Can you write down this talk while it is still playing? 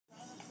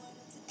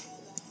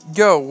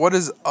Yo, what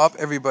is up,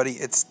 everybody?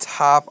 It's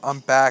Top.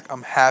 I'm back.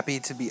 I'm happy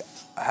to be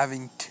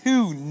having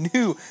two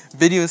new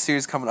video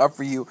series coming up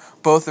for you,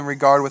 both in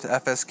regard with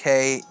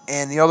FSK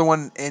and the other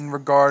one in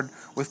regard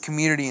with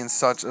community and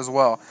such as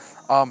well.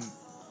 Um,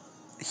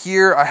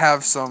 Here I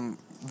have some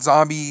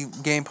zombie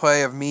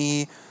gameplay of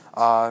me,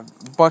 a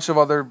bunch of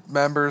other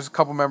members, a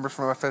couple members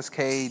from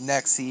FSK,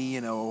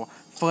 Nexi,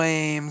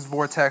 Flames,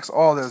 Vortex,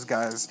 all those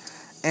guys.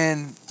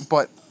 I'm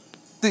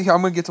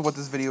gonna get to what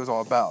this video is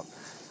all about.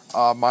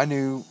 My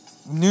new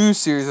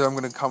series that I'm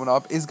going to coming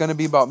up is going to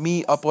be about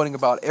me uploading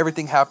about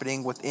everything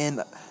happening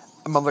within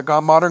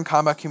the modern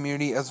combat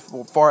community as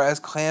far as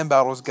clan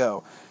battles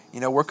go.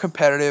 We're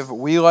competitive.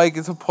 We like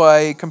to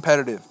play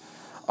competitive.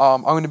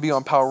 I'm going to be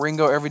on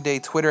Poweringo every day,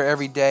 Twitter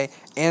every day,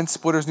 and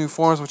Splitter's new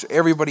forums, which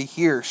everybody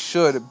here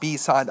should be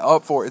signed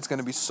up for. It's going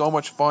to be so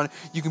much fun.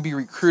 You can be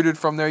recruited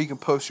from there. You can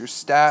post your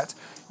stats.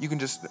 You can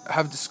just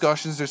have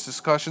discussions. There's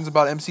discussions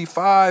about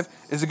MC4.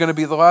 Is it going to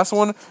be the last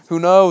one? Who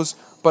knows?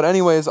 But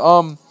anyways,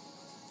 I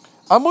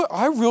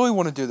really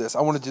want to do this. I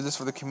want to do this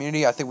for the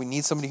community. I think we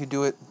need somebody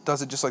who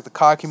does it just like the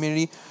COD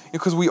community,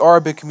 because we are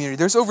a big community.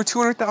 There's over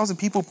 200,000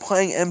 people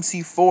playing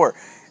MC4.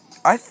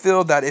 I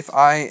feel that if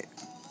I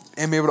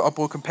am able to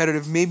upload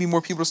competitive, maybe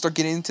more people will start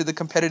getting into the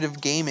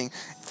competitive gaming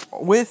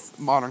with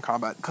Modern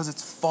Combat, because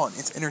it's fun,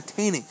 it's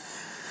entertaining.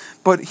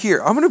 But here,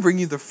 I'm going to bring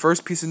you the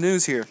first piece of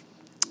news here.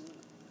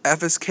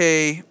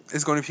 FSK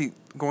is going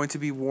to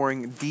be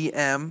warring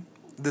DM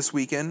this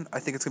weekend. I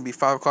think it's going to be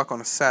 5 o'clock on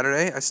a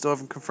Saturday. I still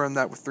haven't confirmed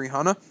that with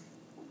 300.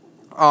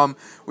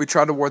 We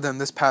tried to war them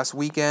this past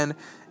weekend.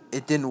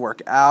 It didn't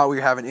work out. We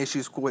were having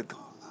issues with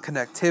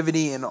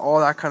connectivity and all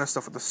that kind of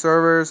stuff with the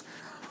servers.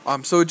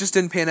 So it just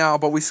didn't pan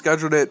out, but we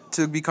scheduled it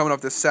to be coming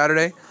up this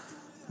Saturday.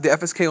 The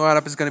FSK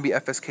lineup is going to be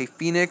FSK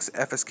Phoenix,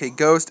 FSK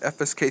Ghost,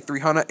 FSK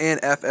 300,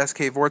 and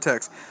FSK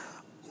Vortex.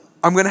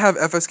 I'm going to have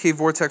FSK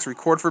Vortex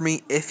record for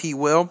me if he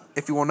will.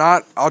 If he will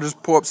not, I'll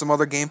just pull up some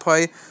other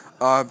gameplay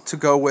to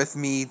go with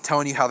me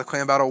telling you how the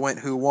clan battle went,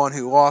 who won,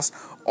 who lost,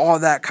 all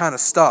that kind of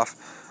stuff.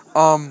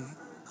 We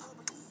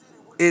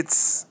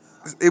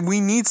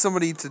need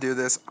somebody to do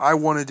this. I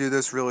want to do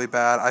this really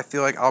bad. I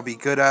feel like I'll be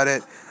good at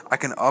it. I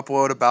can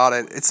upload about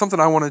it. It's something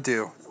I want to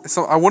do.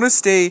 I want to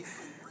stay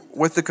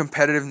with the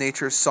competitive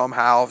nature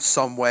somehow,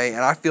 some way,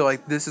 and I feel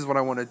like this is what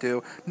I want to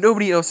do.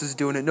 Nobody else is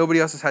doing it. Nobody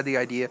else has had the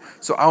idea,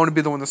 so I want to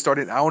be the one to start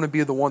it. I want to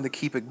be the one to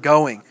keep it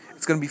going.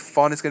 It's going to be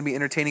fun. It's going to be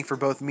entertaining for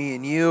both me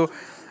and you.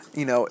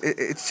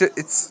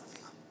 It's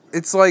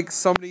like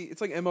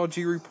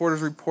MLG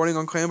reporters reporting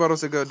on clan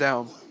battles that go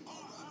down.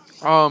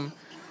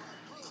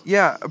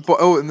 Yeah,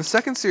 and the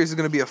second series is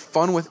going to be a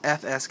fun with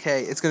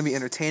FSK. It's going to be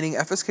entertaining.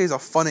 FSK is a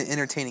fun and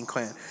entertaining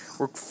clan.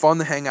 We're fun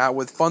to hang out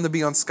with, fun to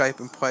be on Skype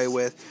and play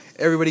with.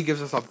 Everybody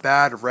gives us a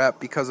bad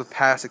rep because of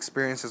past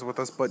experiences with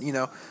us, but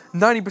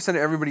 90% of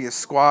everybody has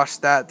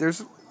squashed that.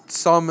 There's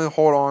some that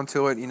hold on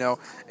to it.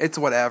 It's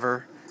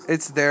whatever.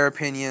 It's their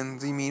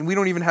opinions. I mean, we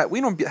don't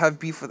have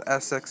beef with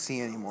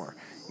SXC anymore.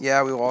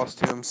 Yeah, we lost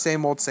to him.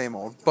 Same old,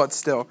 but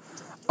still.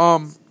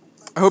 I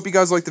hope you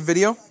guys liked the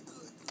video.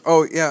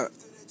 Oh yeah.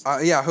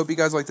 I hope you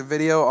guys liked the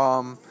video.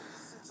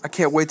 I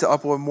can't wait to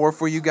upload more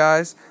for you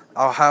guys.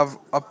 I'll have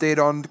update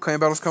on the clan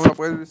battles coming up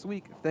later this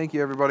week. Thank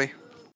you, everybody.